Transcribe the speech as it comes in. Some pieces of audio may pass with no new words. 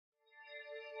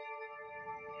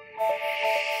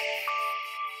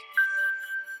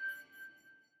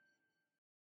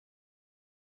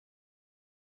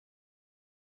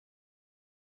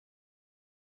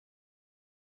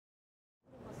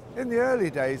In the early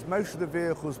days, most of the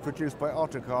vehicles produced by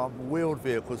Otokar were wheeled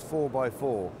vehicles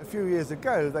 4x4. A few years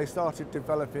ago, they started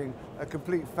developing a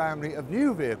complete family of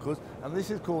new vehicles, and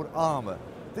this is called ARMA.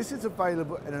 This is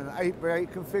available in an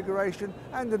 8x8 configuration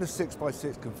and in a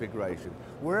 6x6 configuration.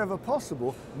 Wherever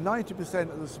possible,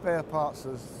 90% of the spare parts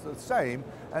are the same,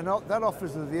 and that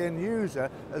offers the end user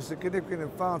a significant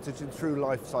advantage in true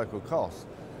life cycle costs.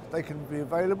 They can be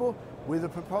available with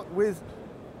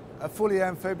a fully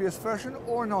amphibious version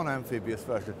or a non-amphibious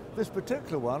version. This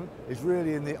particular one is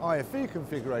really in the IFE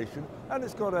configuration, and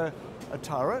it's got a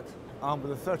turret armed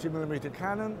with a 30mm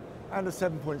cannon and a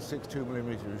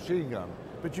 7.62mm machine gun.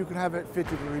 But you can have it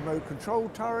fitted with a remote control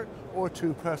turret or a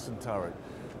two-person turret.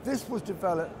 This was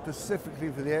developed specifically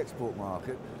for the export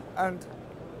market, and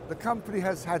the company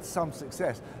has had some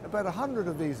success. About 100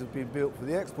 of these have been built for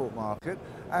the export market,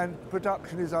 and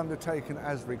production is undertaken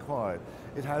as required.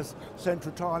 It has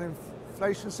central tire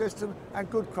inflation system and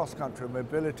good cross-country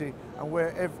mobility, and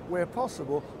where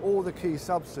possible, all the key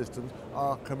subsystems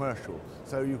are commercial,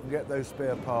 so you can get those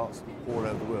spare parts all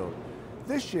over the world.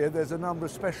 This year there's a number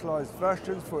of specialised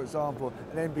versions, for example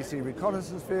an NBC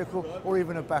reconnaissance vehicle or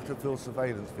even a battlefield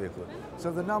surveillance vehicle.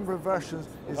 So the number of versions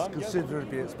is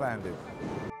considerably expanded.